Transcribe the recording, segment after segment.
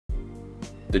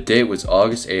The date was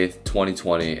August 8th,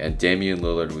 2020, and Damian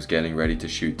Lillard was getting ready to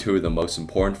shoot two of the most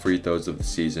important free throws of the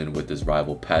season with his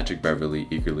rival Patrick Beverley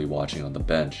eagerly watching on the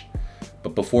bench.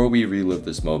 But before we relive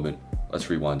this moment, let's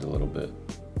rewind a little bit.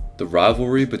 The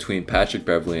rivalry between Patrick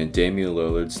Beverley and Damian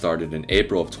Lillard started in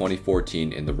April of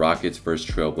 2014 in the Rockets vs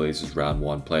Trailblazers Round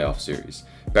 1 playoff series.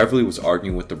 Beverley was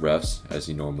arguing with the refs, as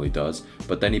he normally does,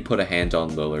 but then he put a hand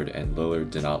on Lillard and Lillard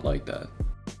did not like that.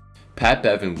 Pat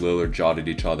Bev and Lillard jotted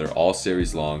each other all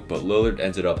series long, but Lillard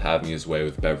ended up having his way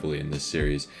with Beverley in this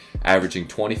series, averaging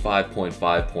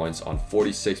 25.5 points on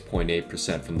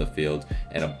 46.8% from the field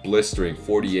and a blistering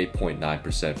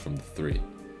 48.9% from the three.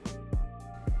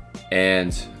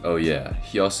 And, oh yeah,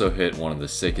 he also hit one of the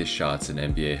sickest shots in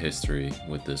NBA history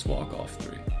with this walk-off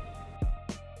three.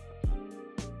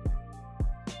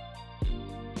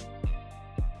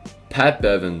 Pat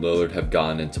Bev and Lillard have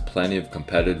gotten into plenty of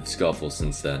competitive scuffles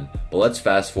since then, but let's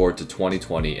fast forward to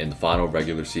 2020 in the final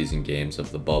regular season games of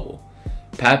the bubble.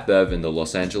 Pat Bev and the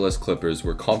Los Angeles Clippers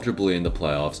were comfortably in the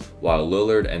playoffs, while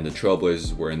Lillard and the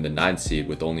Trailblazers were in the 9th seed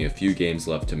with only a few games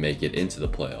left to make it into the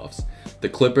playoffs. The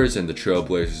Clippers and the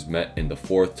Trailblazers met in the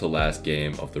 4th to last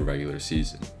game of the regular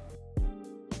season.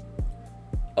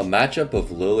 A matchup of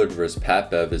Lillard vs Pat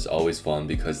Bev is always fun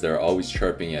because they're always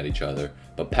chirping at each other,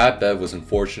 but Pat Bev was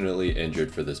unfortunately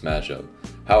injured for this matchup.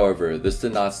 However, this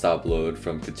did not stop Lillard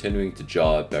from continuing to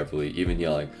jaw at Beverley, even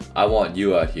yelling, "I want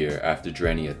you out here," after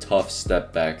draining a tough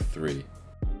step back three.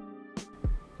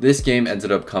 This game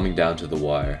ended up coming down to the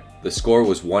wire. The score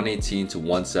was 118 to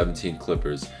 117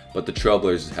 Clippers, but the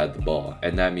Trailblazers had the ball,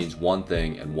 and that means one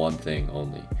thing and one thing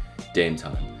only: Dame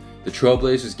time. The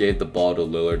Trailblazers gave the ball to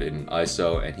Lillard in an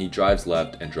ISO, and he drives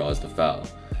left and draws the foul.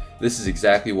 This is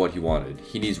exactly what he wanted.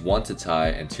 He needs one to tie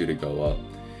and two to go up.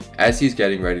 As he's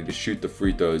getting ready to shoot the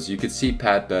free throws, you can see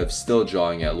Pat Bev still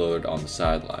jawing at Lillard on the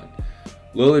sideline.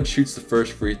 Lillard shoots the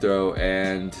first free throw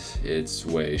and it's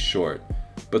way short.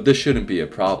 But this shouldn't be a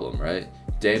problem, right?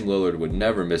 Dame Lillard would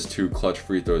never miss two clutch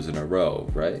free throws in a row,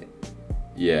 right?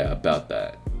 Yeah, about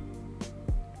that.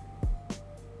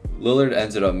 Lillard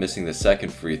ended up missing the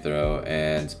second free throw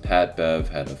and Pat Bev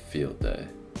had a field day.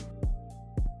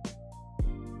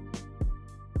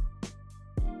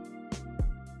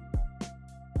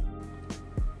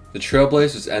 The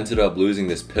Trailblazers ended up losing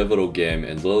this pivotal game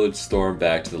and Lillard stormed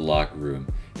back to the locker room.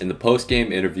 In the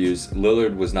post-game interviews,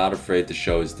 Lillard was not afraid to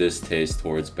show his distaste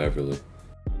towards Beverley.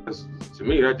 To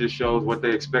me, that just shows what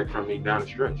they expect from me down the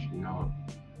stretch. You know,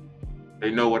 they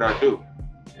know what I do,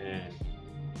 and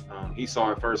he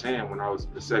saw it firsthand when I was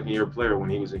a second-year player when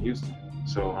he was in Houston.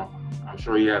 So I'm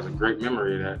sure he has a great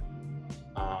memory of that,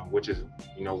 which is,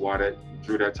 you know, why that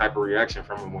drew that type of reaction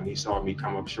from him when he saw me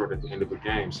come up short at the end of a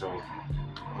game. So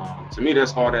to me,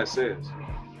 that's all that says.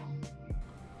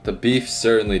 The beef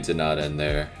certainly did not end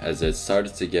there, as it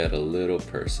started to get a little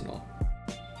personal.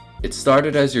 It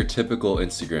started as your typical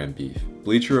Instagram beef.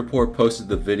 Bleacher Report posted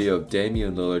the video of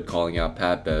Damian Lillard calling out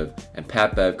Pat Bev, and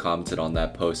Pat Bev commented on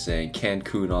that post saying,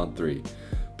 "Cancun on 3.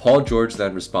 Paul George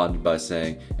then responded by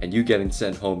saying, "And you getting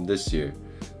sent home this year."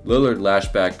 Lillard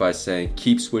lashed back by saying,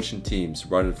 "Keep switching teams,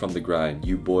 running from the grind,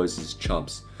 you boys is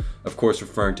chumps." Of course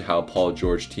referring to how Paul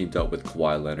George teamed up with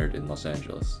Kawhi Leonard in Los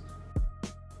Angeles.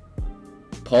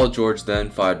 Paul George then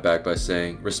fired back by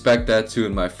saying, "Respect that too,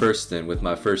 in my first stint with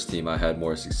my first team I had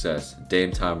more success.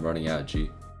 Dame time running out, G."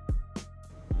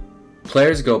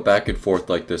 Players go back and forth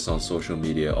like this on social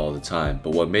media all the time,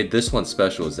 but what made this one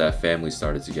special is that families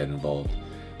started to get involved.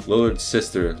 Lillard's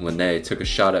sister, Lene, took a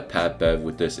shot at Pat Bev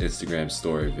with this Instagram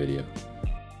story video.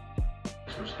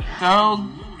 So,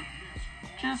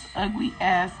 just ugly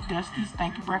ass, dusty,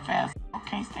 stinky breath ass. I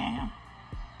can't stand him.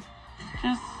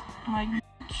 Just like bitch.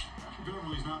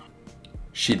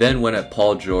 She then went at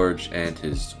Paul George and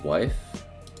his wife.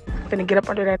 Finna get up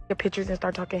under that pictures and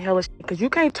start talking hella shit, cause you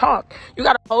can't talk. You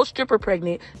got a whole stripper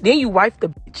pregnant, then you wife the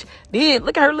bitch. Then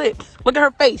look at her lips, look at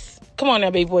her face. Come on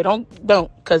now, baby boy,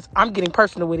 don't, cause I'm getting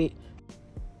personal with it.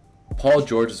 Paul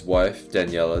George's wife,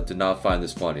 Daniela, did not find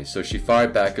this funny, so she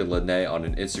fired back at Lene on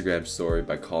an Instagram story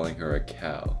by calling her a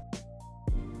cow.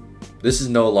 This is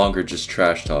no longer just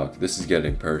trash talk, this is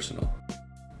getting personal.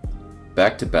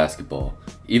 Back to basketball.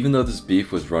 Even though this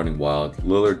beef was running wild,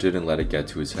 Lillard didn't let it get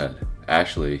to his head.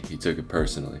 Actually, he took it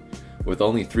personally. With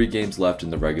only 3 games left in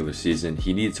the regular season,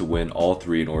 he needed to win all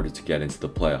 3 in order to get into the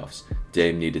playoffs.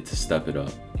 Dame needed to step it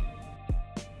up.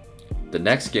 The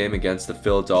next game against the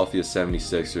Philadelphia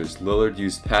 76ers, Lillard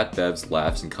used Pat Bev's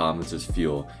laughs and comments as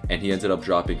fuel, and he ended up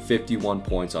dropping 51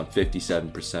 points on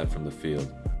 57% from the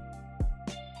field.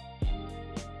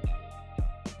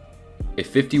 If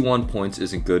 51 points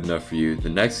isn't good enough for you, the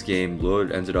next game,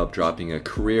 Lillard ended up dropping a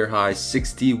career-high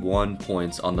 61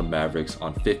 points on the Mavericks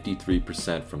on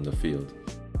 53% from the field.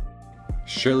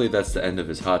 Surely that's the end of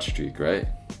his hot streak, right?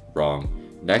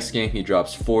 Wrong. Next game, he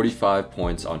drops 45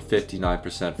 points on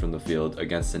 59% from the field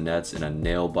against the Nets in a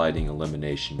nail-biting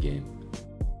elimination game.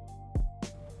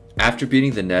 After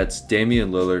beating the Nets,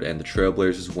 Damian Lillard and the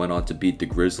Trailblazers went on to beat the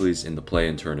Grizzlies in the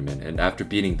play-in tournament, and after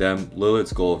beating them,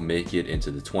 Lillard's goal of making it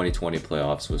into the 2020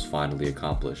 playoffs was finally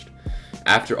accomplished.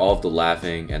 After all of the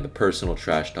laughing and the personal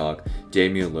trash talk,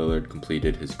 Damian Lillard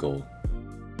completed his goal.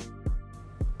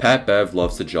 Pat Bev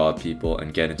loves to jaw people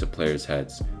and get into players'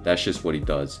 heads. That's just what he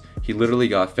does. He literally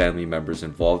got family members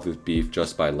involved with beef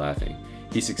just by laughing.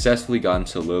 He successfully got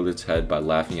into Lillard's head by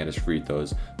laughing at his free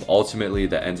throws, but ultimately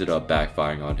that ended up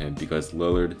backfiring on him because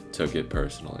Lillard took it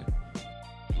personally.